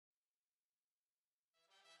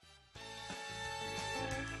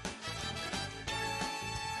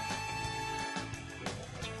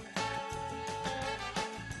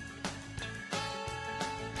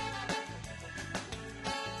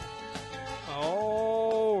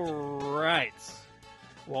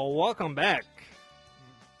Well, welcome back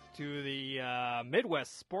to the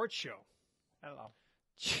Midwest Sports Show. Hello.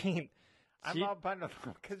 Gene, I'm all bundled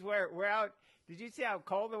up because we're out. Did you see how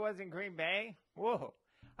cold it was in Green Bay? Whoa.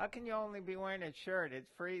 How can you only be wearing a shirt? It's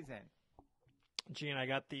freezing. Gene, I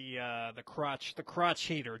got the crotch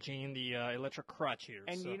heater, Gene, the electric crotch heater.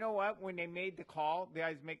 And you know what? When they made the call, the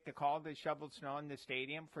guys make the call to shovel snow in the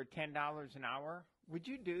stadium for $10 an hour. Would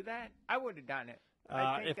you do that? I would have done it.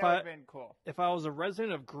 I think that would have been cool. If I was a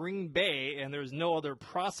resident of Green Bay and there's no other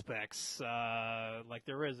prospects, like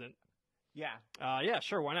there isn't. Yeah. Yeah,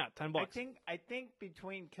 sure, why not? $10. I think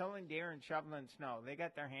between killing deer and shoveling snow, they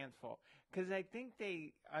got their hands full. Because I think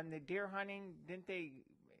on the deer hunting, didn't they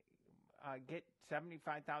get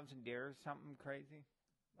 75,000 deer or something crazy?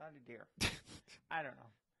 A lot of deer. I don't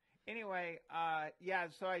know. Anyway, yeah,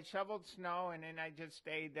 so I shoveled snow and then I just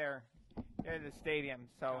stayed there at the stadium.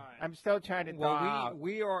 So right. I'm still trying to Well,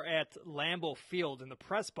 we are at Lambeau Field in the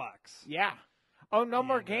press box. Yeah. Oh, no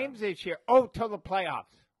more games this year. Oh, till the playoffs.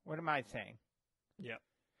 What am I saying? Yep.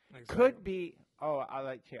 Exactly. Could be. Oh, I'll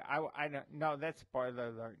let you. I don't. No, that's spoiler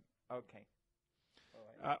alert. Okay.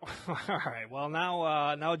 All right. Well,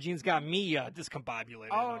 now Gene's got me discombobulated.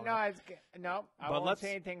 Oh no, I won't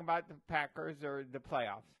say anything about the Packers or the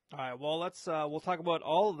playoffs. All right. Well, we'll talk about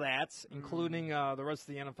all that, including the rest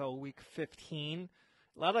of the NFL Week 15.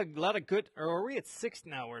 A lot of good. Or are we at 6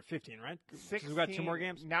 now? We're at 15, right? 16. We've got 2 more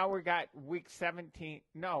games. Now we got Week 17.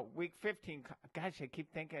 No, Week 15. Gosh, I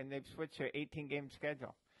keep thinking they've switched their 18-game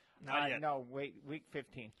schedule. Not yet. No, wait, Week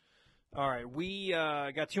 15. All right, we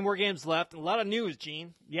got 2 more games left. A lot of news,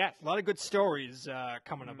 Gene. Yes. A lot of good stories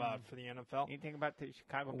coming about for the NFL. Anything about the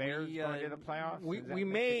Chicago Bears going to the playoffs?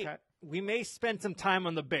 We may spend some time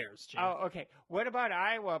on the Bears, Gene. Oh, okay. What about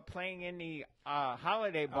Iowa playing in the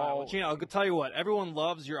Holiday Bowl? Well, Gene, I'll tell you what. Everyone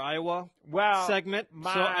loves your Iowa segment, so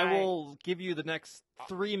I will give you the next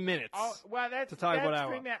 3 minutes to talk about Iowa.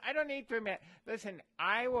 3 minutes. I don't need 3 minutes. Listen,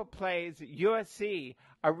 Iowa plays USC,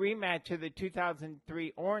 a rematch of the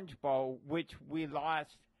 2003 Orange Bowl, which we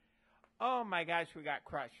lost. Oh, my gosh, we got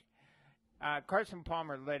crushed. Carson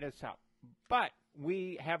Palmer lit us up. But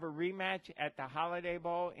we have a rematch at the Holiday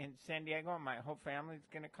Bowl in San Diego, and my whole family's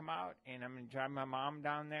going to come out, and I'm going to drive my mom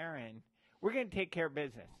down there, and we're going to take care of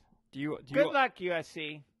business. Good luck,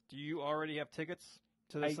 USC. Do you already have tickets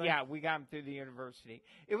to this thing? Yeah, we got them through the university.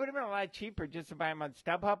 It would have been a lot cheaper just to buy them on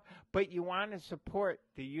StubHub, but you want to support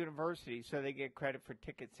the university so they get credit for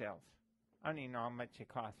ticket sales. I don't even know how much it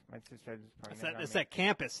costs. My sister is It's that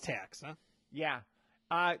campus tax, huh? Yeah.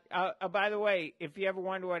 By the way, if you ever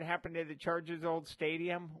wonder what happened to the Chargers' old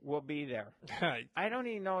stadium, we'll be there. I don't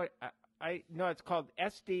even know it. I know it's called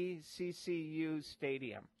SDCCU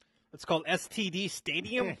Stadium. It's called STD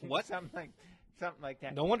Stadium? What? something like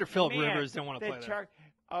that. No wonder Philip Rivers didn't want to play there.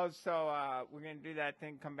 We're going to do that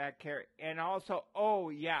thing, come back here. And also,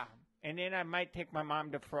 and then I might take my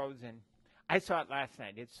mom to Frozen. I saw it last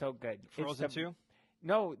night. It's so good. Frozen 2?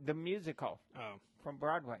 No, the musical. Oh. From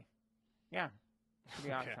Broadway. Yeah. It'll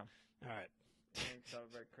be awesome. All right.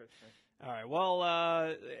 Celebrate Christmas. All right. Well,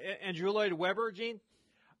 Andrew Lloyd Webber, Gene?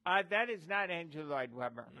 That is not Andrew Lloyd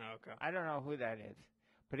Webber. Oh, okay. I don't know who that is,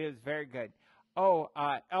 but it was very good. Oh,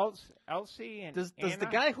 Elsie and does Anna? The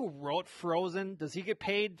guy who wrote Frozen, does he get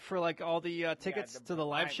paid for like all the tickets to the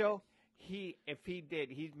live show? If he did,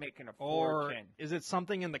 he's making a Or fortune. is it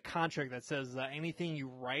something in the contract that says anything you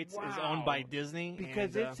write is owned by Disney?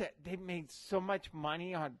 Because they made so much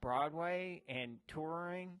money on Broadway and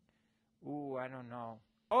touring. Ooh, I don't know.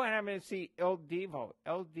 Oh, and I'm going to see Il Divo.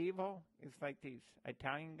 Il Divo is like these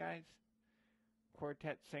Italian guys,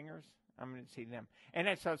 quartet singers. I'm going to see them. And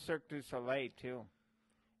I saw Cirque du Soleil, too.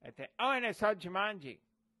 And I saw Jumanji.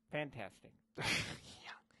 Fantastic.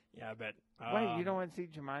 Yeah, I bet. Wait, you don't want to see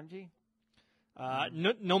Jumanji?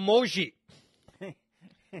 No Moji.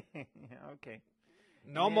 Okay.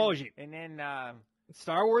 No Moji. And then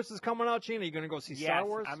Star Wars is coming out, Gene. Are you going to go see Star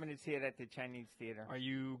Wars? I'm going to see it at the Chinese theater. Are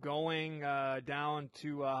you going down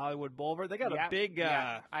to Hollywood Boulevard? They got a big...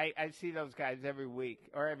 I see those guys every week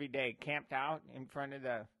or every day camped out in front of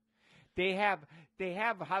the... They have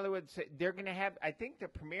Hollywood... They're going to have... I think the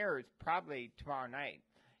premiere is probably tomorrow night.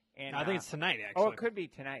 And I think it's tonight, actually. Oh, it could be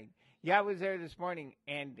tonight. Yeah, I was there this morning,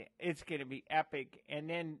 and it's going to be epic. And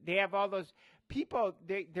then they have all those people,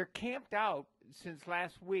 they're camped out since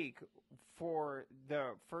last week for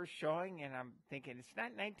the first showing, and I'm thinking, it's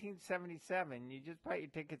not 1977. You just buy your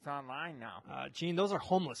tickets online now. Gene, those are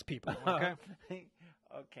homeless people, okay?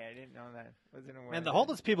 Okay, I didn't know that. Wasn't aware. And the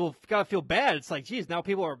homeless people got to feel bad. It's like, geez, now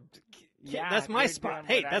people are, that's my spot.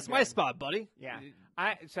 Hey, that's my spot, buddy. Yeah.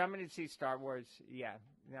 So I'm going to see Star Wars,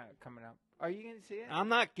 coming up. Are you going to see it? I'm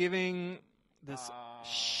not giving this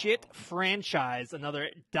shit franchise another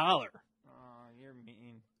 $1. Oh, you're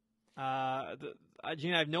mean.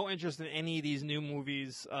 Gene, I have no interest in any of these new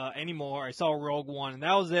movies anymore. I saw Rogue One, and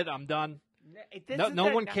that was it. I'm done.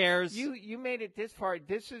 No one cares. You made it this far.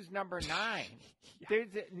 This is number 9. Yeah. There's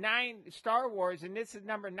 9 Star Wars, and this is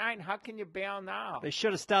number 9. How can you bail now? They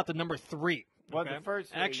should have stopped at number 3. Well, the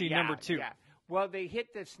first 3, actually number 2. Yeah. Well, they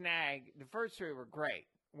hit the snag. The first 3 were great.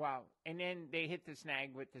 Wow. And then they hit the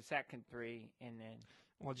snag with the second 3, and then.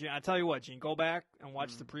 Well, Gene, I tell you what, Gene, go back and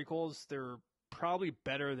watch the prequels. They're probably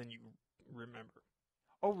better than you remember.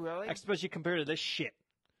 Oh, really? Especially compared to this shit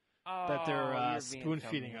that they're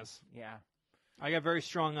spoon-feeding us. Yeah. I got very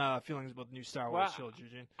strong feelings about the new Star Wars trilogy,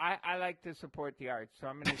 Gene. I like to support the arts, so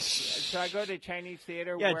I'm gonna. So I go to Chinese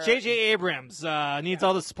theater. Yeah, J.J. Abrams needs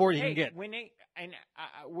all the support he can get.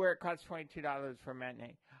 Where it costs $22 for a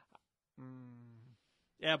matinee.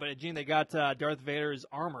 Yeah, but Gene, they got Darth Vader's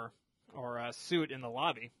armor or suit in the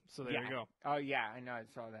lobby, so there you go. Oh yeah, I know, I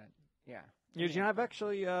saw that. Yeah. Yeah, Gene, I've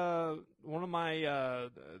actually one of my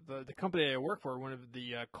the company I work for, one of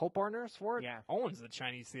the co-partners for it, owns the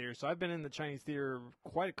Chinese theater. So I've been in the Chinese theater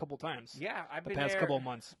quite a couple times. Yeah, I've been the past there, couple of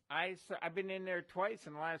months. I've been in there twice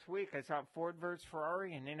in the last week. I saw Ford vs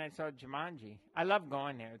Ferrari, and then I saw Jumanji. I love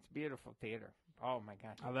going there. It's a beautiful theater. Oh my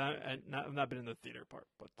gosh! I've not been in the theater part,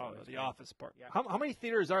 but the office part. Yeah. How many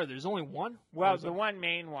theaters are there? There's only one? Well, the one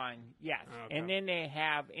main one, yes. Okay. And then they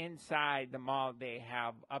have inside the mall, they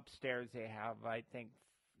have upstairs, they have, I think,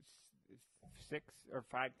 6 or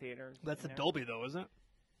 5 theaters. That's the Dolby, though, isn't it?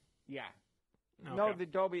 Yeah. Okay. No, the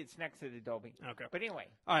Dolby, it's next to the Dolby. Okay. But anyway.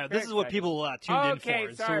 All right, this is what people tuned in for,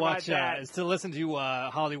 is to watch, is to listen to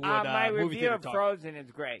Hollywood my movie theater review talk. of Frozen is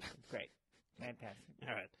great. It's great. Fantastic.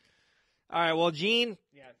 All right, well, Gene,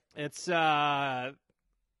 yes. It's time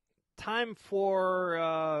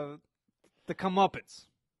for the comeuppance.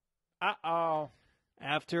 Uh-oh.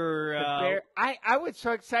 After I was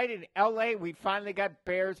so excited. L.A., we finally got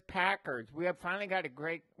Bears-Packers. We have finally got a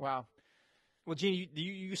great, Well, Gene,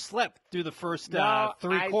 you slept through the first 3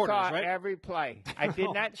 quarters, I saw right? every play. I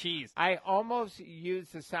did not. Jeez. I almost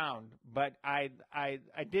used the sound, but I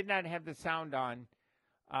did not have the sound on.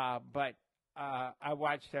 But I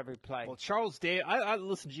watched every play. Well, Charles Davis.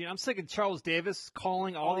 Listen, Gene. I'm sick of Charles Davis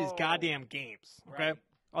calling all these goddamn games. Okay, right.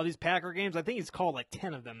 All these Packer games. I think he's called like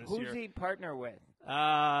 10 of them this year. Who's he partner with?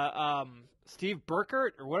 Steve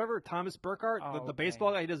Burkhardt or whatever. Thomas Burkhardt, the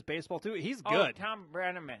baseball guy. He does baseball too. He's good. Tom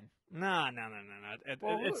Brenneman. No.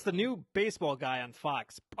 It's the new baseball guy on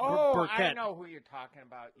Fox. Burkett. I know who you're talking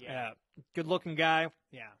about. Yeah. Good-looking guy.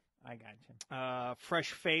 Yeah, I got you.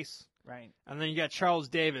 Fresh face. Right. And then you got Charles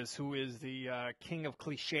Davis, who is the king of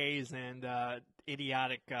cliches and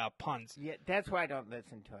idiotic puns. Yeah, that's why I don't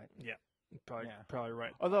listen to it. Yeah. Probably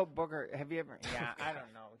right. Although Booger, have you ever? Yeah, I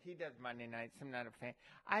don't know. He does Monday nights. I'm not a fan.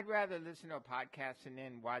 I'd rather listen to a podcast and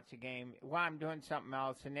then watch a game while I'm doing something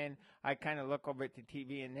else, and then I kind of look over at the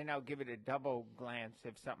TV, and then I'll give it a double glance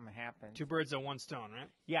if something happens. 2 birds with 1 stone, right?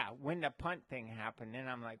 Yeah. When the punt thing happened, then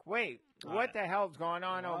I'm like, wait, what the hell's going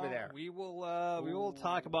on over there? We will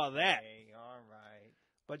talk about that. Okay, all right.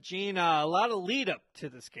 But Gene, a lot of lead up to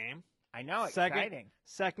this game. I know, exciting.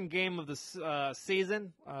 Second game of the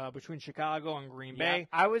season between Chicago and Green Bay.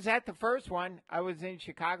 I was at the first one. I was in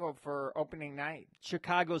Chicago for opening night.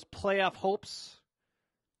 Chicago's playoff hopes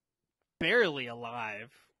barely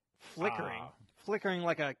alive, flickering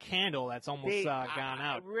like a candle that's almost gone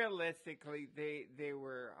out. Realistically, they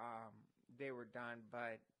were done,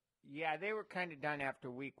 but. Yeah, they were kind of done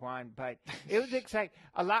after week 1, but it was exciting.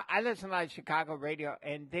 I listen to a lot of Chicago radio,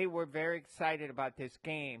 and they were very excited about this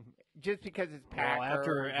game just because it's Packers.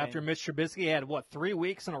 Well, after Mitch Trubisky had 3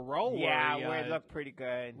 weeks in a row? Yeah, where it looked pretty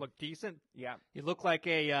good. Looked decent. Yeah, he looked like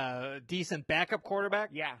a decent backup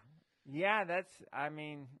quarterback. Yeah. That's. I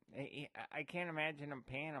mean, I can't imagine them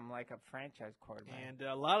paying him like a franchise quarterback. And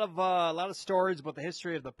a lot of stories about the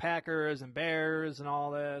history of the Packers and Bears and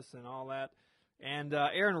all this and all that. And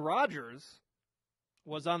Aaron Rodgers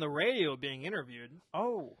was on the radio being interviewed.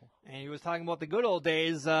 Oh. And he was talking about the good old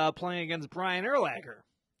days playing against Brian Urlacher.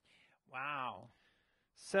 Wow.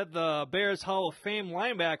 Said the Bears Hall of Fame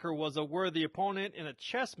linebacker was a worthy opponent in a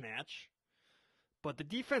chess match, but the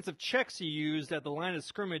defensive checks he used at the line of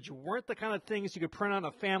scrimmage weren't the kind of things you could print on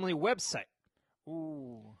a family website.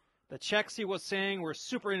 Ooh. The checks, he was saying, were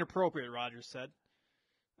super inappropriate, Rodgers said.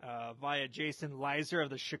 Via Jason Lizer of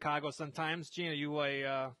the Chicago Sun-Times. Gene, are you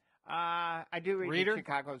I do read reader? The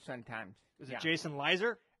Chicago Sun-Times. Is it Jason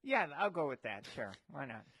Lizer? Yeah, I'll go with that. Sure. Why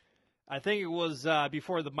not? I think it was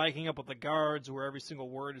before the miking up with the guards where every single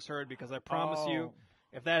word is heard, because I promise you,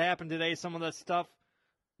 if that happened today, some of that stuff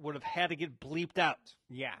would have had to get bleeped out.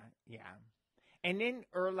 Yeah. And then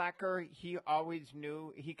Urlacher, he always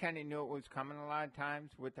knew. He kind of knew it was coming a lot of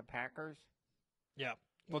times with the Packers. Yeah.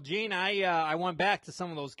 Well, Gene, I went back to some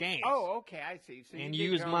of those games. Oh, okay, I see. So and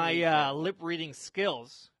you used my lip reading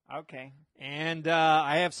skills. Okay. And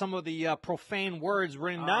I have some of the profane words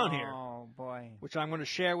written down here. Oh boy. Which I'm going to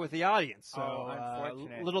share with the audience. So,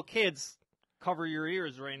 unfortunate. Little kids, cover your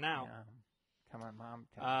ears right now. Yeah. Tell my mom.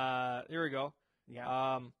 Here we go.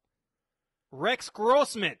 Yeah. Rex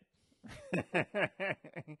Grossman.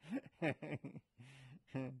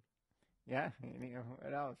 Yeah.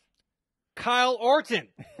 What else? Kyle Orton.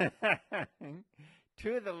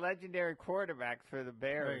 Two of the legendary quarterbacks for the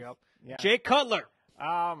Bears. There you go. Yeah. Jay Cutler.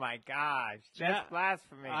 Oh my gosh, that's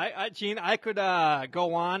blasphemy. Gene, I could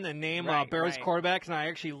go on and name Bears quarterbacks, and I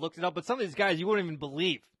actually looked it up. But some of these guys you wouldn't even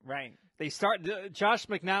believe. Right. They start Josh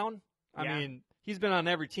McNown. I mean, he's been on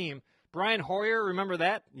every team. Brian Hoyer, remember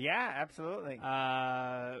that? Yeah, absolutely.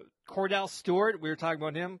 Cordell Stewart, we were talking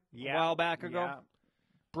about him a while back ago. Yeah.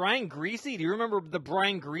 Brian Greasy, do you remember the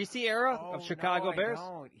Brian Greasy era of Chicago Bears? I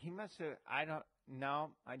don't. He must have. I don't. No,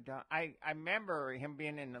 I don't. I remember him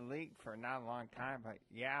being in the league for not a long time, but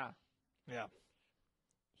yeah. Yeah.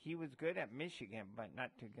 He was good at Michigan, but not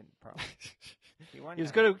too good pro.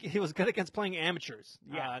 He was good against playing amateurs.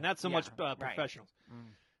 Yeah. Not so much professionals.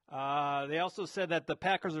 Right. They also said that the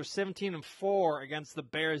Packers are 17-4 against the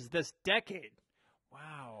Bears this decade.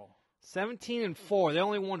 Wow. 17-4. They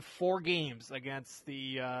only won 4 games against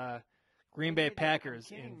the Green Bay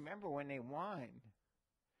Packers. I can't remember when they won.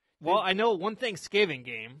 Well, I know one Thanksgiving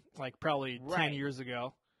game, like probably 10 years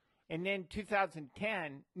ago. And then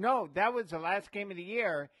 2010, no, that was the last game of the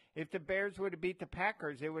year. If the Bears would have beat the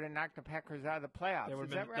Packers, they would have knocked the Packers out of the playoffs.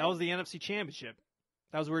 Is that right? That was the NFC Championship.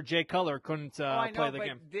 That was where Jay Cutler couldn't play the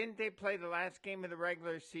game. Didn't they play the last game of the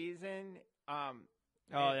regular season? Yeah,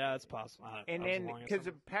 that's possible. And then, because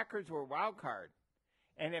the Packers were wild card.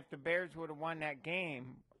 And if the Bears would have won that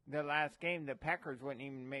game, the last game, the Packers wouldn't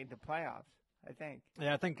even made the playoffs. I think.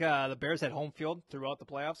 Yeah, I think the Bears had home field throughout the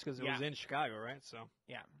playoffs because it was in Chicago, right? So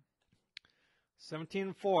yeah,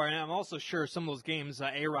 17-4, and I'm also sure some of those games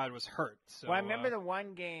A-Rod was hurt. So, well, I remember the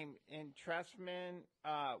one game in Trestman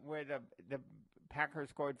where the Packers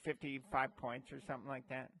scored 55 points or something like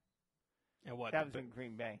that. And what? That was in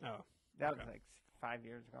Green Bay. Oh, that was like 5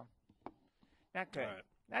 years ago. Not good. Right.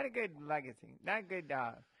 Not a good legacy. Not good.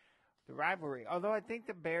 The rivalry. Although I think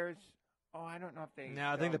the Bears. Oh, I don't know if they. No,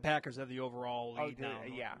 I think the Packers have the overall lead now.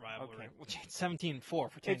 Yeah, rivalry. okay. 17-4 for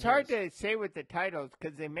 10 years. It's hard to say with the titles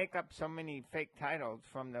because they make up so many fake titles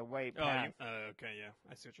from the way past. Okay, yeah,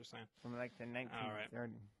 I see what you're saying. From like the 1930s. All right.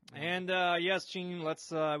 And yes, Gene,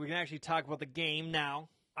 let's we can actually talk about the game now.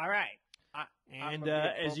 All right. And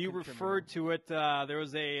as you referred to it, there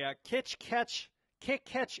was a kick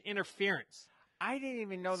catch interference. I didn't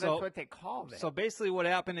even know that's what they called it. So basically, what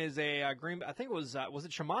happened is I think it was it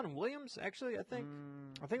Shamon Williams? Actually, I think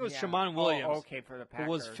it was Shamon Williams. Oh, okay, for the Packers.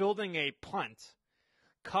 Who was fielding a punt,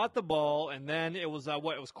 caught the ball, and then it was it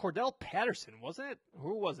was Cordell Patterson, wasn't it?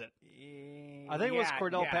 Who was it? I think it was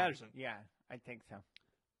Cordell Patterson. Yeah, I think so.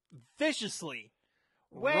 Viciously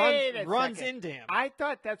runs into him. I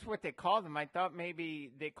thought that's what they called him. I thought maybe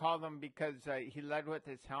they called him because he led with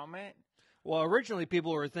his helmet. Well, originally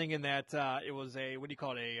people were thinking that it was a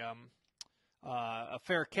a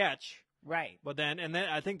fair catch, right? But then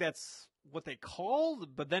I think that's what they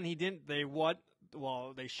called. But then he didn't. They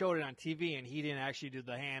showed it on TV, and he didn't actually do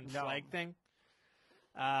the flag thing.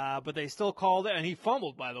 But they still called it, and he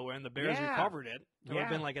fumbled, by the way, and the Bears recovered it. It would have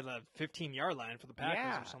been like at the 15-yard line for the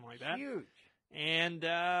Packers or something like that. Huge. And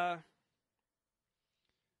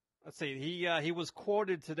let's see, he was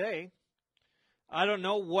quoted today. I don't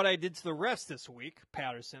know what I did to the refs this week,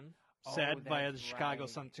 Patterson said via the Chicago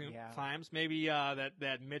Sun-Times. Maybe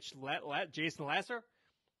that Mitch Jason Lasser?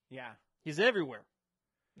 Yeah. He's everywhere.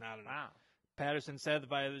 I don't know. Wow. Patterson said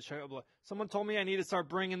via the Chicago. Someone told me I need to start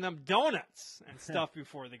bringing them donuts and stuff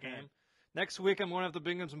before the game. Next week I'm going to have to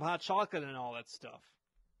bring them some hot chocolate and all that stuff.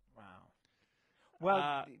 Wow.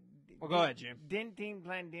 Well, go ahead, Jim. Didn't Dean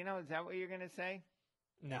Blandino, is that what you're going to say?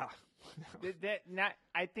 No.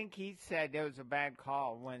 I think he said there was a bad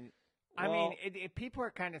call when. I mean, people are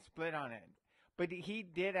kind of split on it, but he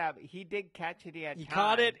did catch it. He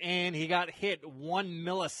caught it and he got hit 1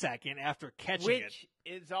 millisecond after catching it. Which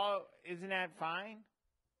isn't that fine?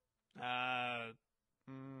 I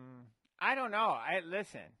don't know.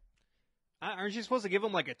 Listen. Aren't you supposed to give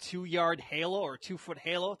him like a 2-yard halo or 2-foot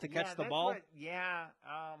halo to catch the ball?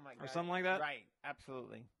 Oh my God. Or something like that? Right.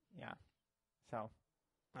 Absolutely. Yeah. So.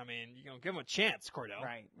 I mean, give him a chance, Cordell.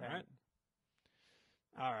 Right.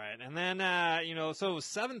 All right, and then so it was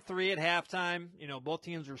 7-3 at halftime. Both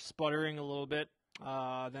teams were sputtering a little bit.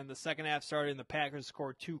 Then the second half started, and the Packers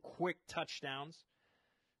scored 2 quick touchdowns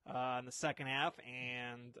in the second half,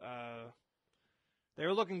 and they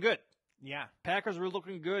were looking good. Yeah. Packers were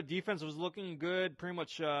looking good. Defense was looking good. Pretty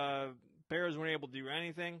much Bears weren't able to do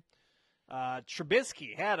anything.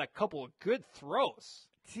 Trubisky had a couple of good throws.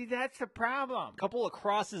 See, that's the problem. A couple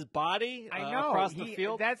across his body, I know. across the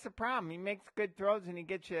field. That's the problem. He makes good throws and he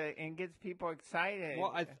gets people excited.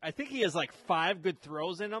 Well, I think he has like 5 good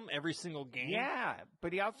throws in him every single game. Yeah,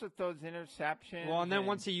 but he also throws interceptions. Well, and then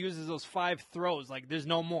once he uses those 5 throws, like there's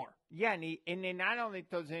no more. Yeah, and he not only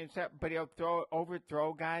throws interceptions, but he'll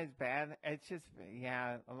overthrow guys bad. It's just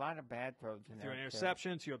a lot of bad throws in there.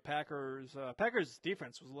 Interceptions. You have Packers. Packers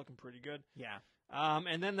defense was looking pretty good. Yeah.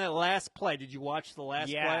 And then the last play. Did you watch the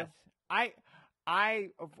last play? Yes. I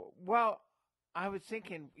was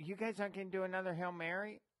thinking you guys aren't going to do another Hail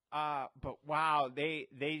Mary. But wow,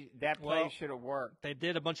 that play should have worked. They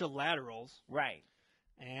did a bunch of laterals. Right.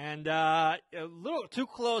 And a little too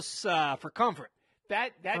close for comfort.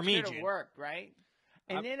 That should have worked, right?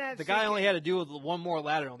 And then the guy only had to do with one more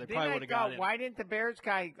lateral. They probably would have got it. Why didn't the Bears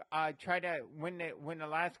guy try to when the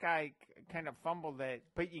last guy kind of fumbled it?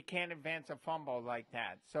 But you can't advance a fumble like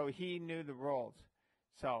that. So he knew the rules.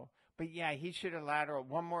 So, but yeah, he should have lateral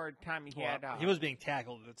one more time. He was being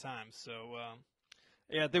tackled at the time. So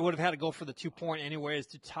they would have had to go for the 2-point anyways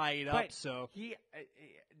to tie it up. So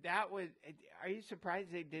that was. Are you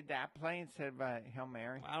surprised they did that play instead of Hail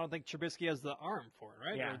Mary? I don't think Trubisky has the arm for it,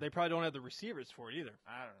 right? Yeah. Or they probably don't have the receivers for it either.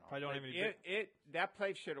 I don't know. Probably don't have any. That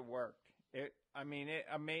play should have worked.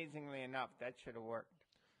 Amazingly enough, that should have worked.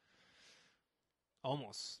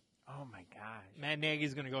 Almost. Oh my gosh. Matt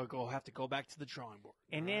Nagy's going to have to go back to the drawing board.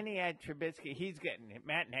 And then he had Trubisky.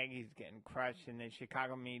 Matt Nagy's getting crushed in the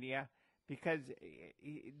Chicago media. Because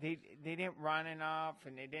they didn't run enough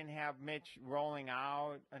and they didn't have Mitch rolling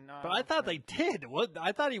out enough. But I thought they did.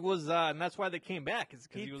 I thought he was, and that's why they came back.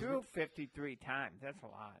 He threw 53 times. That's a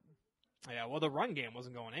lot. Yeah, well, the run game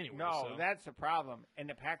wasn't going anywhere. No, so. That's the problem. And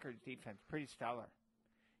the Packers' defense, pretty stellar.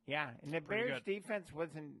 Yeah, and the Bears' defense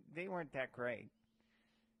they weren't that great.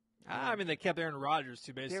 I mean, they kept Aaron Rodgers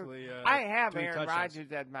to basically. I have Aaron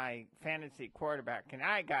Rodgers as my fantasy quarterback, and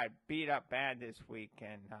I got beat up bad this week.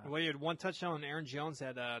 And well, you had 1 touchdown, and Aaron Jones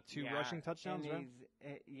had 2 rushing touchdowns, right?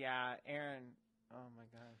 Aaron. Oh my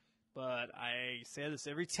God. But I say this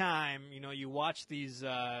every time. You watch these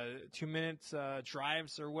 2-minute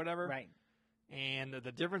drives or whatever, right? And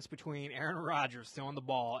the difference between Aaron Rodgers throwing the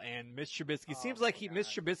ball and Mitch Trubisky seems like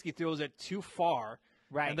Mitch Trubisky throws it too far.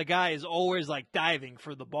 Right. And the guy is always like diving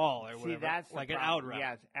for the ball or whatever. See, that's like an out route.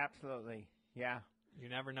 Yes, absolutely. Yeah. You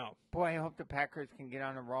never know. Boy, I hope the Packers can get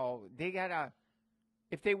on a roll.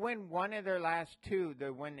 If they win one of their last 2, they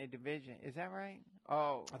win the division. Is that right?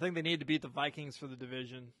 Oh. I think they need to beat the Vikings for the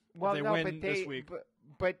division. Well, if they win this week.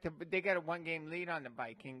 But they got a 1-game lead on the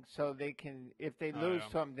Vikings, so they can. If they lose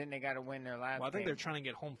to them, then they got to win their last. Well, I think game. they're trying to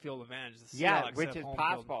get home field advantage. Which is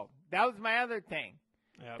possible. That was my other thing.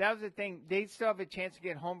 Yep. That was the thing. They still have a chance to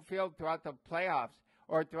get home field throughout the playoffs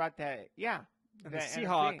or throughout the And the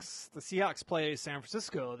Seahawks play San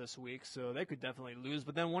Francisco this week, so they could definitely lose.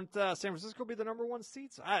 But then won't San Francisco be the number 1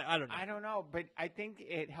 seeds? I don't know. I don't know, but I think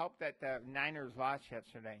it helped that the Niners lost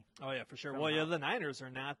yesterday. Oh yeah, for sure. Well, the Niners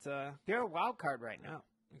are not. They're a wild card right now. No,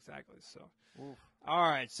 exactly. So, oof. All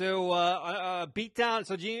right. So beat down.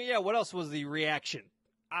 So, what else was the reaction?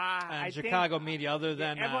 Chicago media, other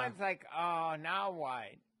than everyone's like, "Oh, now what?"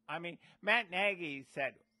 I mean, Matt Nagy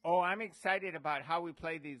said, "Oh, I'm excited about how we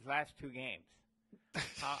played these last 2 games,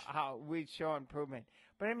 how we show improvement."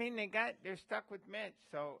 But I mean, they're stuck with Mitch,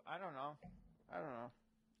 so I don't know.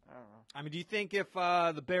 I mean, do you think if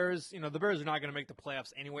the Bears, the Bears are not going to make the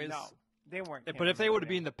playoffs anyways? No, they weren't. But if they would have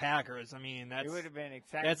been the Packers, I mean, it would have been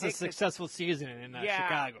exciting. That's a successful season in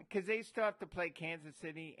Chicago. Because they still have to play Kansas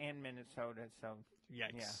City and Minnesota, so.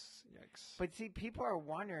 Yikes. But see, people are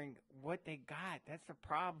wondering what they got. That's the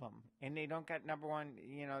problem. And they don't got number 1.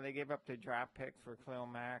 They gave up their draft picks for Khalil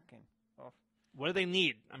Mack. What do they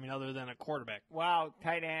need? I mean, other than a quarterback? Wow,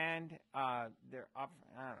 tight end. They're up.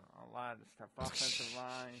 I don't know, a lot of stuff. Offensive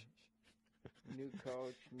line, new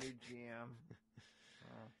coach, new GM.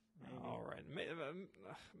 All right.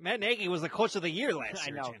 Matt Nagy was the coach of the year last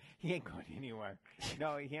year. I know. Jim. He ain't going anywhere.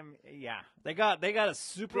 No, him, yeah. They got a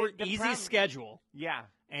super easy schedule. Yeah.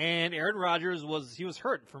 And Aaron Rodgers was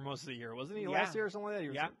hurt for most of the year, wasn't he? Last year or something like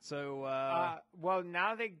that? Yeah. So well,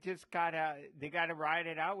 now they just gotta ride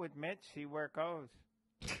it out with Mitch, see where it goes.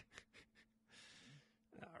 All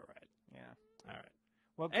right. Yeah. All right.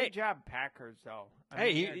 Well, good Hey. job, Packers, though.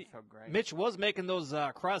 Hey, they're so great. Mitch was making those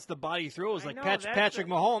cross the body throws I like know, Patrick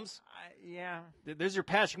Mahomes. Yeah. There's your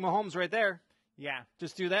Patrick Mahomes right there. Yeah.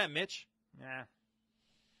 Just do that, Mitch. Yeah.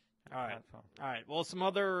 All right. That's all. All right. Well, some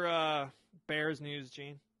other Bears news,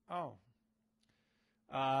 Gene. Oh.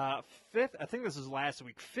 I think this was last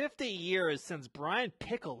week. 50 years since Brian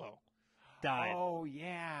Piccolo died. Oh,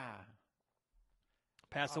 yeah.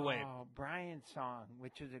 Passed away. Oh, Brian's Song,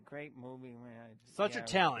 which is a great movie. Such a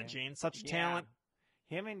talent, Gene. Such a talent.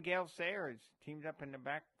 Him and Gale Sayers teamed up in the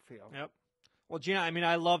backfield. Yep. Well, Gene, I mean,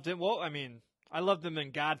 I loved him. Well, I mean, I loved him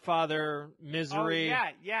in Godfather, Misery,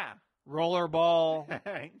 yeah. Rollerball.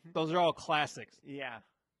 Those are all classics. Yeah.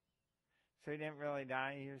 So he didn't really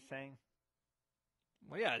die, you're saying?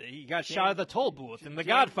 Well, yeah, he got shot at the toll booth in The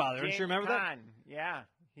Godfather. Don't you remember Caan. that? Yeah.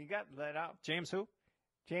 He got lit up. James who?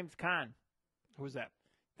 James Caan. Who's that?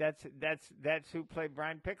 That's who played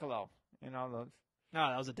Brian Piccolo in all those. No,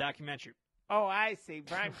 that was a documentary. Oh, I see.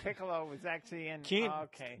 Brian Piccolo was actually in. Gene,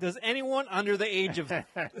 okay. Does anyone under the age of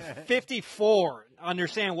 54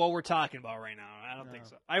 understand what we're talking about right now? I don't think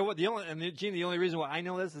so. The only reason why I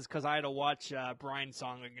know this is because I had to watch Brian's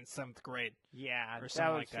Song in 7th grade. Yeah, or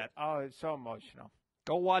something like that. Oh, it's so emotional.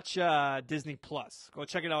 Go watch Disney Plus. Go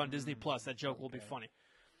check it out on Disney Plus. That joke will be funny.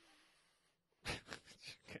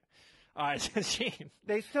 Okay. All right, Gene.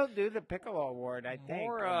 They still do the Piccolo Award, I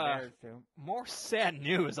think. Bears do. More sad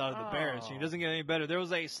news out of the Bears. It doesn't get any better. There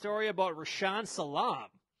was a story about Rashaan Salam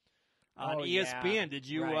on ESPN. Yeah. Did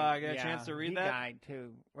you get a chance to read that? He died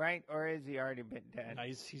too, right? Or is he already been dead? No,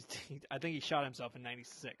 I think he shot himself in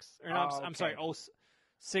 '96. Or no, I'm sorry,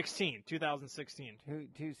 2016.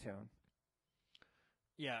 Too soon.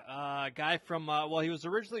 Yeah, guy from he was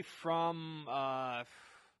originally from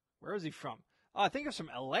where was he from? Oh, I think he was from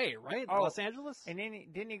L.A., right? Los Angeles? And then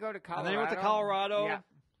didn't he go to Colorado? And then he went to Colorado. Yeah.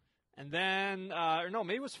 And then, or no,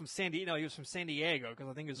 maybe it was from San Diego. No, he was from San Diego because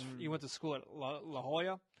I think he went to school at La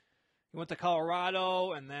Jolla. He went to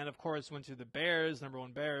Colorado, and then, of course, went to the Bears, number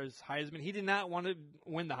 1 Bears, Heisman. He did not want to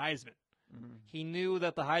win the Heisman. Mm-hmm. He knew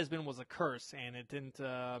that the Heisman was a curse, and it didn't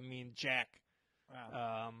mean jack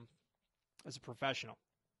as a professional.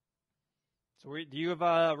 So, do you have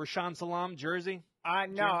a Rashaan Salam jersey?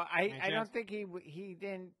 No, I don't think he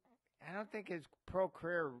didn't. I don't think his pro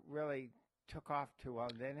career really took off too well,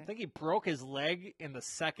 did it? I think he broke his leg in the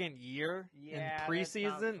second year in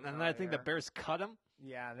preseason, and then I think the Bears cut him.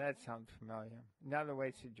 Yeah, that sounds familiar. Another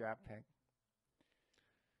wasted draft pick.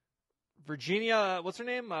 Virginia, what's her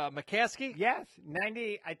name? McCaskey? Yes,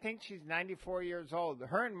 90. I think she's 94 years old.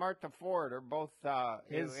 Her and Martha Ford are both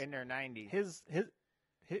in their 90s.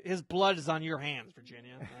 His blood is on your hands,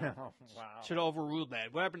 Virginia. Oh, wow. Should have overruled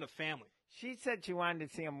that. What happened to family? She said she wanted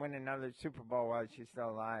to see him win another Super Bowl while she's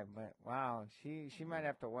still alive, but wow, she might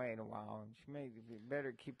have to wait a while. She may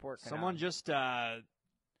better keep working. Someone out. just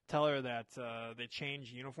tell her that they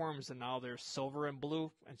changed uniforms and now they're silver and blue,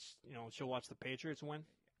 and she'll watch the Patriots win.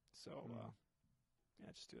 So yeah,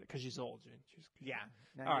 just do it because she's old, Gene. Yeah,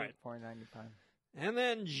 94, 95. And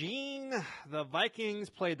then, Gene, the Vikings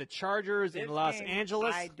played the Chargers in Los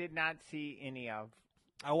Angeles. I did not see any of.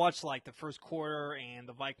 I watched like the first quarter, and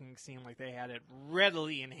the Vikings seemed like they had it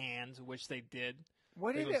readily in hand, which they did.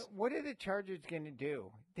 What are the Chargers going to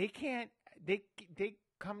do? They can't. They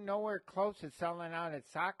come nowhere close to selling out a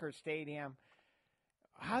soccer stadium.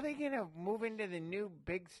 How are they going to move into the new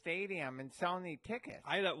big stadium and sell any tickets?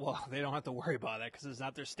 They don't have to worry about that because it's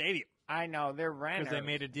not their stadium. I know they're renters. Because they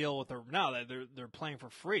made a deal with they're playing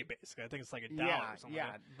for free basically. I think it's like $1 or something.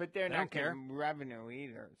 Yeah, but they're not getting revenue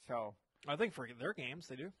either. So I think for their games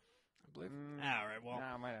they do. I believe. All right. Well,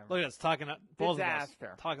 whatever. Look at us talking. Both Disaster.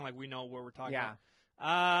 of us talking like we know what we're talking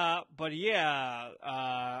about. But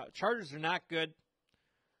yeah, Chargers are not good.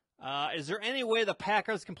 Is there any way the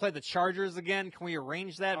Packers can play the Chargers again? Can we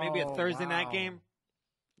arrange that? Maybe a Thursday night game?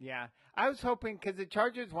 Yeah. I was hoping, because the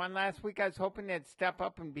Chargers won last week, I was hoping they'd step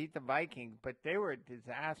up and beat the Vikings, but they were a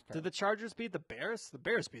disaster. Did the Chargers beat the Bears? The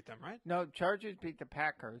Bears beat them, right? No, Chargers beat the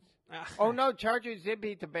Packers. Oh, no, Chargers did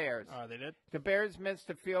beat the Bears. Oh, they did? The Bears missed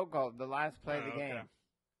a field goal the last play of the game. Okay.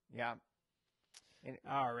 Yeah.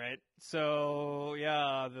 All right. So,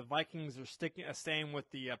 yeah, the Vikings are staying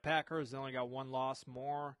with the Packers. They only got one loss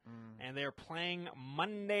more, and they're playing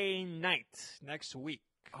Monday night next week.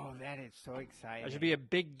 Oh, that is so exciting. That should be a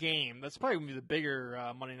big game. That's probably going to be the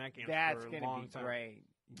bigger Monday night game That's for a going long to be time. great.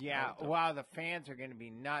 Yeah. Wow, the fans are going to be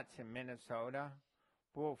nuts in Minnesota.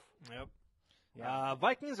 Woof. Yep. Yeah.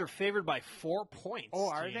 Vikings are favored by 4 points. Oh,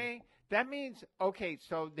 are they? That means, okay,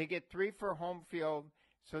 so they get 3 for home field.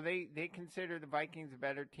 So they consider the Vikings a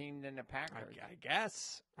better team than the Packers. I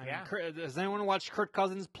guess. I Yeah. mean, does anyone watch Kirk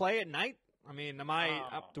Cousins play at night? I mean,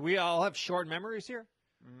 Oh. do we all have short memories here?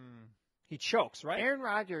 Mm. He chokes, right? Aaron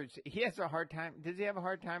Rodgers, he has a hard time. Does he have a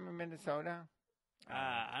hard time in Minnesota?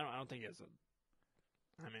 I don't think it's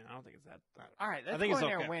I don't think it's that. All right, let's think go it's in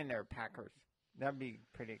there okay. and win their Packers. That'd be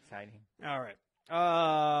pretty exciting. All right.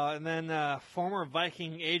 And then former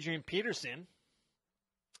Viking Adrian Peterson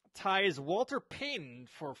ties Walter Payton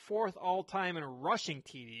for fourth all-time in rushing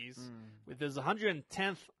TDs with his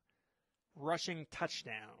 110th rushing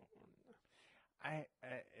touchdown.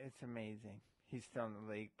 It's amazing. He's still in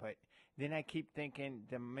the league, but then I keep thinking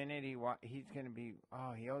the minute he's going to be.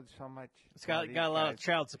 Oh, he owes so much. He's got a lot of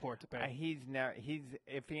child support to pay. He's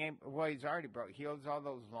if he ain't he's already broke. He owes all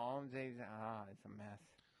those loans. It's a mess.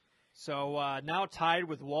 So now tied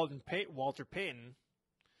with Walter Payton,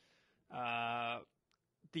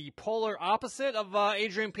 the polar opposite of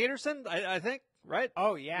Adrian Peterson, I think, right?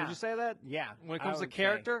 Oh yeah. Would you say that? Yeah. When it comes to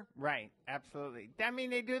character, right? Absolutely. I mean,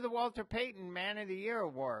 they do the Walter Payton Man of the Year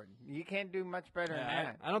award. You can't do much better than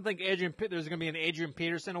that. I don't think there's going to be an Adrian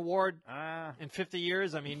Peterson award in 50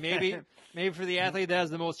 years. I mean, maybe for the athlete that has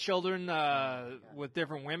the most children with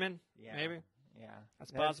different women. Yeah. Maybe. Yeah.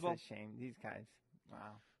 That's possible. A shame. These guys.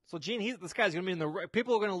 Wow. So, Gene, this guy's going to be in the.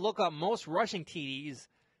 People are going to look up most rushing TDs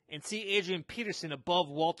and see Adrian Peterson above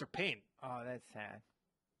Walter Payton. Oh, that's sad.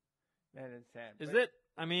 That is sad. Is it?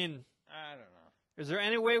 I mean, I don't know. Is there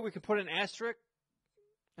any way we can put an asterisk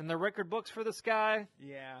in the record books for this guy?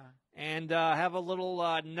 Yeah. And have a little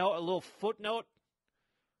note, a little footnote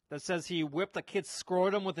that says he whipped a kid's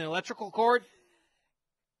scrotum with an electrical cord?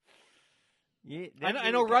 Yeah,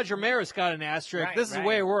 I know Roger Maris got an asterisk. Right, this is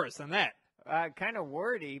way worse than that. Kind of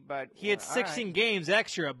wordy, but he had 16 games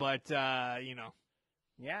extra, but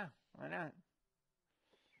Yeah, why not?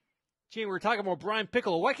 Gee, we're talking about Brian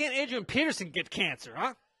Piccolo. Why can't Adrian Peterson get cancer,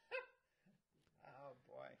 huh? Oh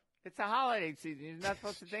boy, it's a holiday season. You're not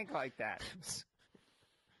supposed to think like that.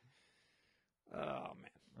 Oh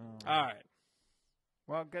man! All right.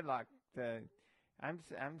 Well, good luck. I'm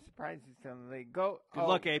surprised he's still in the league. Good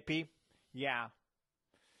luck, AP. Yeah.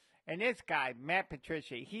 And this guy, Matt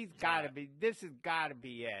Patricia, he's got to be. This has got to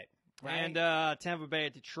be it. Right? And Tampa Bay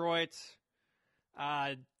at Detroit.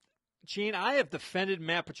 Gene, I have defended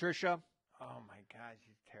Matt Patricia. Oh my gosh,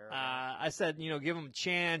 he's terrible. I said, give him a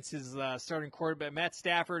chance. His starting quarterback, Matt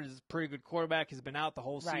Stafford, is a pretty good quarterback. He's been out the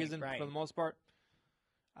whole season for the most part.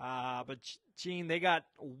 But Gene, they got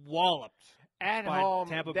walloped at by home.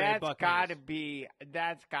 Tampa Bay That's Buccaneers.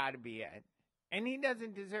 That's got to be it. And he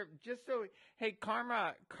doesn't deserve. Just so, hey,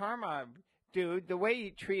 karma, dude. The way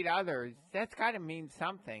you treat others, that's got to mean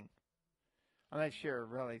something. Unless you're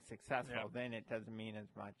really successful, then it doesn't mean as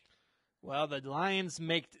much. Well, the Lions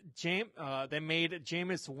made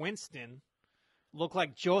Jameis Winston look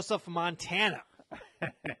like Joseph Montana.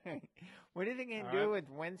 What are they going to do with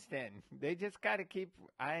Winston? They just got to keep.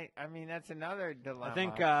 I mean, that's another dilemma. I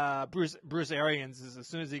think Bruce Arians is, as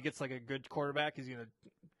soon as he gets like a good quarterback, he's going to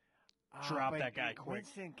drop that guy quick.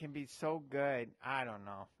 Winston can be so good. I don't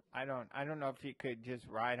know. I don't know if you could just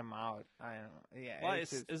ride him out. I don't know. Yeah. Well,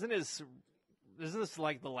 isn't this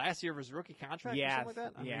like the last year of his rookie contract or something like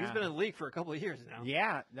that? I mean, he's been in the league for a couple of years now.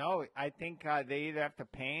 Yeah, no, I think they either have to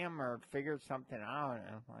pay him or figure something out.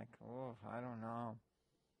 And I'm like, oh, I don't know.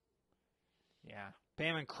 Yeah. Pay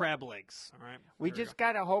him in crab legs, all right? We just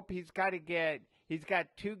got to hope he's got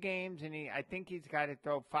 2 games, and I think he's got to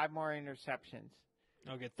throw 5 more interceptions.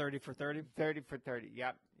 I'll get 30 for 30? 30 for 30,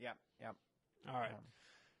 yep. All right.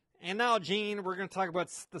 And now, Gene, we're going to talk about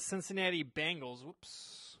the Cincinnati Bengals.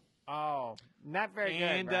 Whoops. Oh, not very good.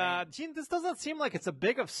 And, Gene, this doesn't seem like it's a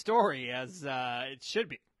big of story as it should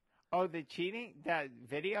be. Oh, the cheating? That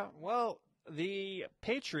video? Well, the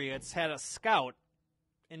Patriots had a scout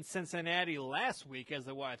in Cincinnati last week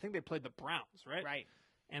I think they played the Browns, right? Right.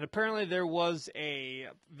 And apparently there was a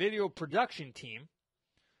video production team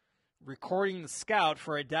recording the scout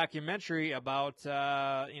for a documentary about,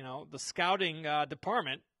 the scouting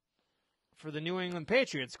department for the New England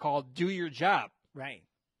Patriots called Do Your Job. Right.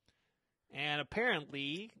 And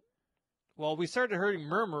apparently, well, we started hearing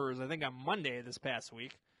murmurs, I think, on Monday this past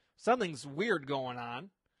week. Something's weird going on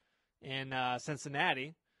in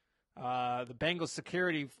Cincinnati. The Bengals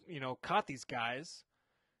security, caught these guys.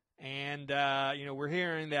 And, we're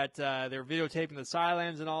hearing that they're videotaping the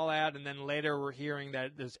sidelines and all that. And then later we're hearing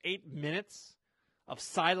that there's 8 minutes of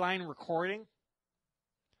sideline recording.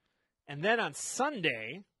 And then on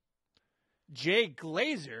Sunday, Jay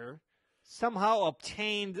Glazer somehow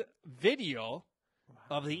obtained video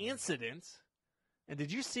of the incident. And did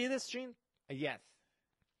you see this, Gene? Yes.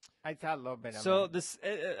 I saw a little bit of So it. this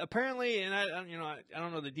apparently, and I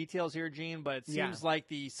don't know the details here, Gene, but it Yeah. seems like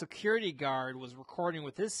the security guard was recording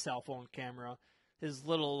with his cell phone camera, his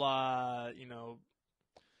little, what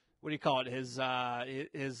do you call it? His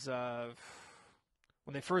when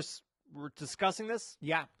they first were discussing this,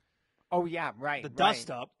 Yeah. Oh, yeah, right. the right.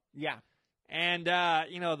 dust up. Yeah. And,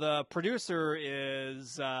 the producer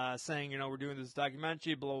is saying, we're doing this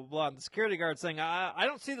documentary, blah, blah, blah. And the security guard saying, I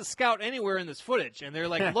don't see the scout anywhere in this footage. And they're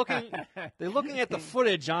like they're looking at the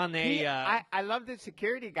footage on a. I love the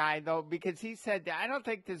security guy, though, because he said, I don't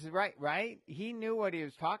think this is right? He knew what he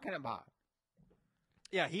was talking about.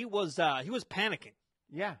 Yeah, he was panicking.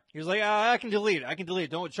 Yeah. He was like, I can delete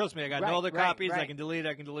it. Don't trust me. I got no other copies. Right. I can delete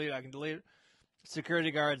it.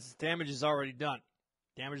 Security guards, damage is already done.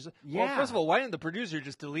 Well, first of all, why didn't the producer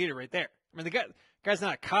just delete it right there? I mean, the guy's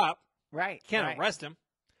not a cop. Right. Can't arrest him.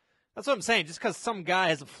 That's what I'm saying. Just because some guy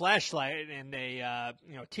has a flashlight and a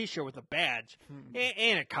T-shirt with a badge,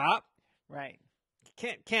 ain't a cop. Right.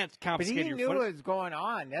 Can't But confiscate he your knew footage. what was going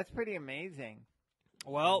on. That's pretty amazing.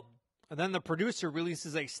 Well, and then the producer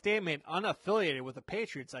releases a statement unaffiliated with the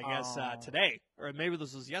Patriots, I guess, today. Or maybe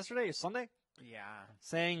this was yesterday or Sunday. Yeah.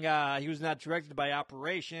 Saying he was not directed by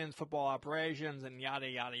football operations, and yada,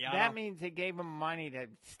 yada, yada. That means they gave him money to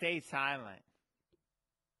stay silent.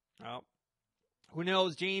 Well, who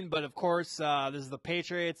knows, Gene? But, of course, this is the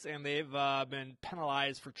Patriots, and they've been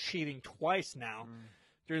penalized for cheating twice now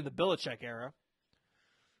during the Belichick era.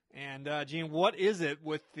 And, Gene, what is it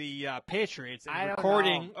with the Patriots and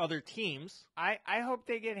recording other teams? I hope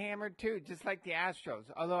they get hammered, too, just like the Astros.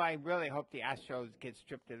 Although I really hope the Astros get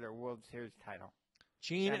stripped of their World Series title.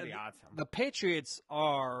 Gene, that'd be awesome. The Patriots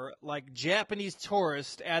are like Japanese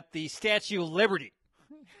tourists at the Statue of Liberty.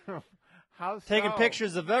 How so? Taking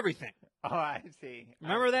pictures of everything. Oh, I see.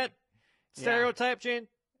 Remember that stereotype, Gene?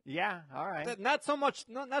 Yeah, all right. Not so much,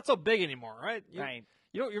 not so big anymore, right? Right.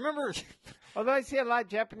 You remember? Although I see a lot of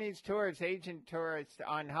Japanese tourists, Asian tourists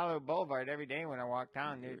on Hollywood Boulevard every day when I walk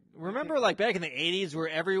down. Remember, like back in the '80s, where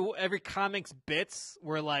every comics bits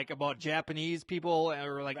were like about Japanese people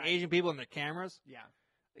or like Asian people and their cameras. Yeah,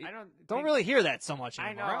 I don't really hear that so much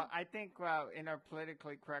anymore. I know. Right? I think in our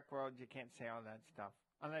politically correct world, you can't say all that stuff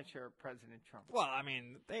unless you're President Trump. Well, I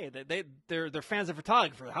mean, they're fans of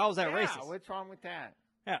photographer. How is that racist? What's wrong with that?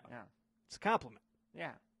 Yeah, it's a compliment.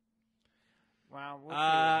 Yeah. Well, we'll see what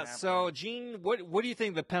happens. So, Gene, what do you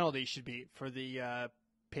think the penalty should be for the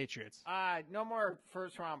Patriots? No more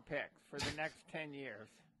first-round picks for the next 10 years.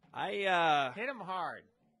 Hit them hard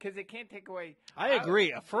because they can't take away. I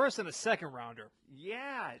agree. A first and a second rounder.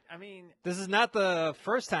 Yeah, I mean, this is not the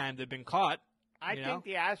first time they've been caught. I think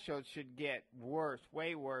the Astros should get worse,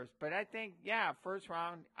 way worse. But I think, first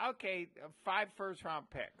round. Okay, 5 first-round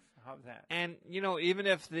picks. How's that? And even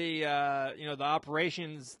if the the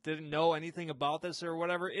operations didn't know anything about this or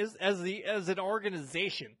whatever, as an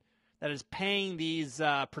organization that is paying these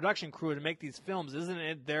production crew to make these films, isn't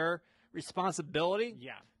it their responsibility?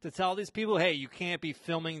 Yeah. To tell these people, hey, you can't be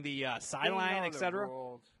filming the sideline, etc.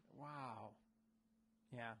 Wow.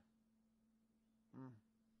 Yeah.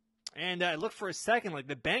 And I looked for a second, like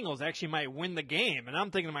the Bengals actually might win the game, and I'm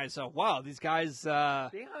thinking to myself, wow, these guys, they're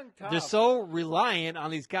so reliant on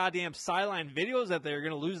these goddamn sideline videos that they're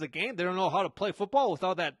going to lose the game. They don't know how to play football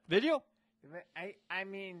without that video. I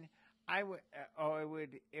mean,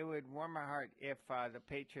 it would warm my heart if the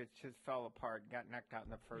Patriots just fell apart, got knocked out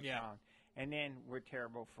in the first round, and then we're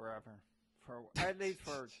terrible forever, at least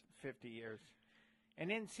for 50 years, and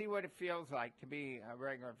then see what it feels like to be a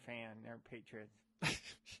regular fan. They're Patriots.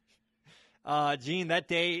 Gene, that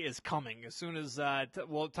day is coming as soon as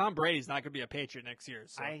Tom Brady's not going to be a Patriot next year.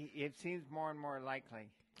 So. It seems more and more likely.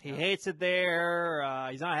 He hates it there.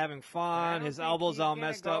 He's not having fun. His elbow's all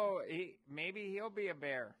messed up. Maybe he'll be a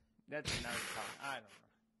Bear. That's another thought. I don't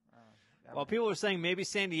know. Well, people are saying maybe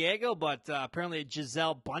San Diego, but apparently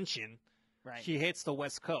Giselle Bundchen, she hates the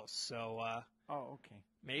West Coast. So, okay.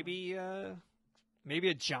 Maybe a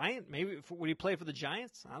Giant? Maybe would he play for the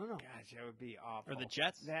Giants? I don't know. Gosh, that would be awful. Or the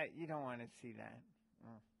Jets? That you don't want to see that.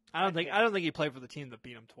 I don't think he played for the team that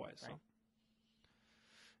beat him twice. Right.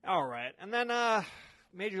 So. All right, and then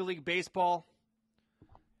Major League Baseball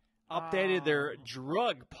updated their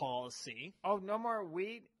drug policy. Oh, no more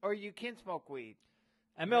weed, or you can smoke weed.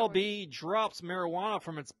 MLB drops marijuana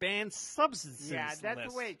from its banned substances that's list.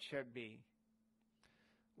 the way it should be.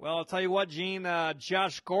 Well, I'll tell you what, Gene,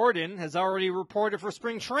 Josh Gordon has already reported for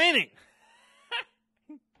spring training.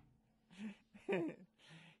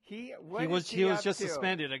 He He was up just to?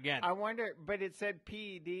 suspended again. I wonder, but it said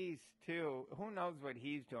PEDs too. Who knows what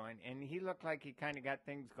he's doing? And he looked like he kind of got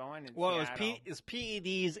things going in Well, Seattle. it's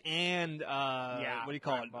PEDs and what do you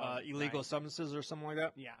call it? Illegal substances or something like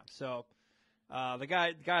that. Yeah. So the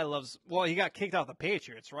guy loves. Well, he got kicked out the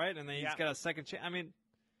Patriots, right? And then he's got a second chance. I mean,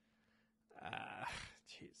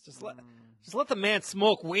 jeez, just let the man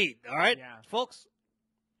smoke weed, all right, folks.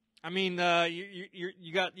 I mean,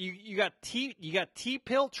 you got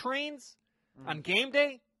T-pill trains on game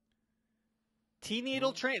day.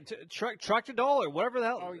 T-needle train, Tractadol or whatever the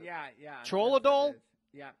hell. Oh yeah. Troladol.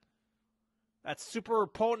 Yeah. That's super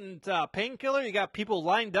potent painkiller. You got people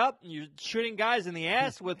lined up, and you're shooting guys in the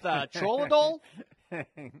ass with Troladol. Guy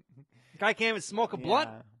can't even smoke a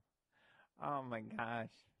blunt. Oh my gosh.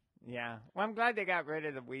 Yeah. Well, I'm glad they got rid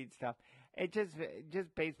of the weed stuff. It just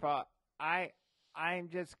baseball. I'm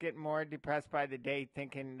just getting more depressed by the day,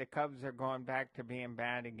 thinking the Cubs are going back to being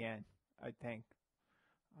bad again. I think.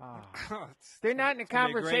 Oh. They're not in a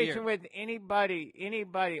conversation with anybody.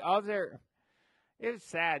 It was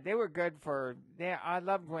sad. They were good I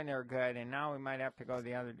loved when they were good, and now we might have to go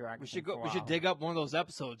the other direction. We should dig up one of those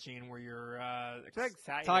episodes, Gene, where you're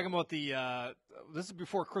talking about the. This is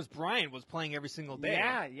before Chris Bryant was playing every single day.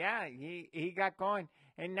 Yeah. He got going,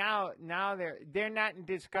 and now they're not in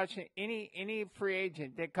discussion. Any free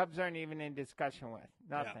agent the Cubs aren't even in discussion with.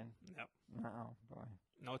 Nothing. Yep. Oh boy.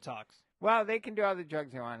 No talks. Well, they can do all the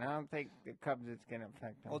drugs they want. I don't think the Cubs it's going to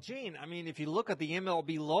affect them. Well, Gene, I mean, if you look at the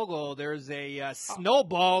MLB logo, there's a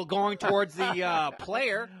snowball going towards the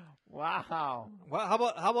player. Wow. Well,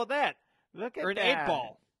 how about that? Look at or an that.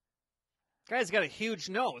 8-ball. Guy's got a huge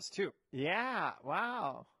nose too. Yeah.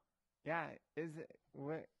 Wow. Yeah. Is it?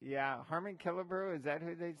 What, yeah. Harmon Killebrew. Is that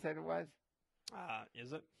who they said it was?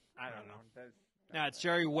 Is it? I don't know. No, it's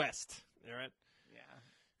Jerry West. All right.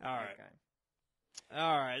 Yeah. All right. Okay.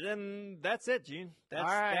 All right, then that's it, Gene.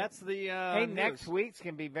 That's the Hey, news. Next week's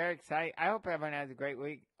going to be very exciting. I hope everyone has a great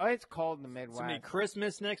week. Oh, it's cold in the Midwest. It's going to be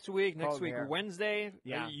Christmas next week. Next week, here. Wednesday.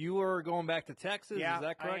 Yeah. You are going back to Texas, yeah, is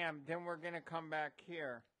that correct? I am. Then we're going to come back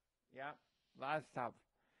here. Yeah, a lot of stuff.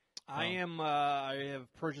 I am. I have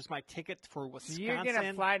purchased my ticket for Wisconsin. So you're going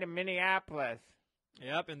to fly to Minneapolis.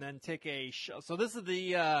 Yep, and then take a so this is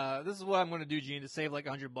what I'm going to do, Gene, to save like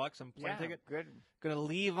 $100. I'm plane ticket. Good. Going to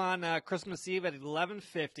leave on Christmas Eve at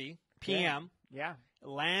 11:50 p.m. Yeah.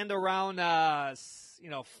 Land around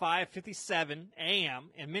 5:57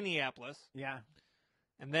 a.m. in Minneapolis. Yeah.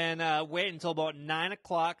 And then wait until about 9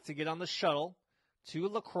 o'clock to get on the shuttle to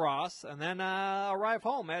La Crosse, and then arrive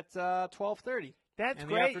home at 12:30. That's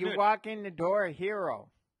great. You walk in the door a hero.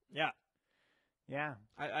 Yeah. Yeah.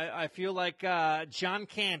 I feel like John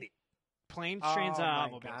Candy, Planes, Trains, and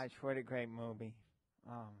Automobiles. Oh, my gosh. What a great movie.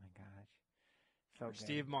 Oh, my gosh. So good.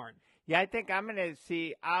 Steve Martin. Yeah, I think I'm going to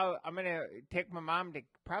see – I'm going to take my mom to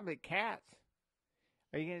probably Cats.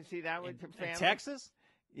 Are you going to see that with your family? In Texas?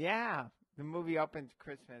 Yeah. The movie opens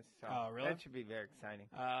Christmas. So oh, really? That should be very exciting.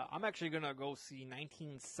 I'm actually going to go see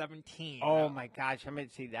 1917. Oh, my gosh. I'm going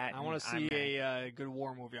to see that. I want to see a good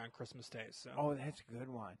war movie on Christmas Day. So. Oh, that's a good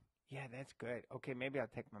one. Yeah, that's good. Okay, maybe I'll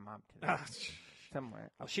take my mom to that somewhere.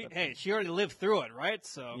 Well, she already lived through it, right?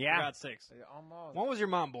 So, for God's sakes. Almost. When was your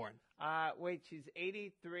mom born? Wait, she's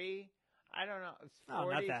 83. I don't know. It's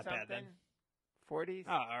 40 not that something. bad then. 40s?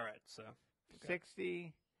 Oh, all right. So,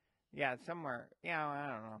 60. Yeah, somewhere. Yeah, I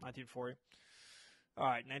don't know. 1940. All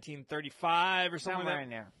right, 1935 or something somewhere like that. In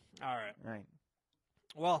there. All right. Right.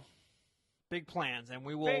 Well, big plans, and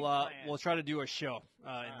we will we'll try to do a show in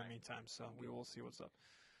the meantime. So we will see what's up.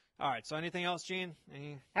 All right. So anything else, Gene?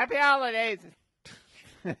 Happy holidays.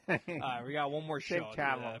 All right, we got one more show. Safe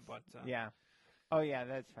travels. But yeah. Oh yeah,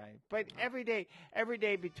 that's right. But every day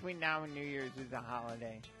between now and New Year's is a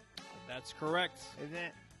holiday. That's correct, isn't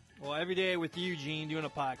it? Well, every day with you, Gene, doing a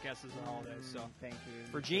podcast is a holiday. So thank you.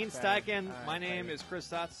 For Gene Steichen, my name is Chris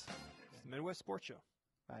Stotts. It's the Midwest Sports Show.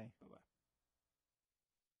 Bye. Bye-bye.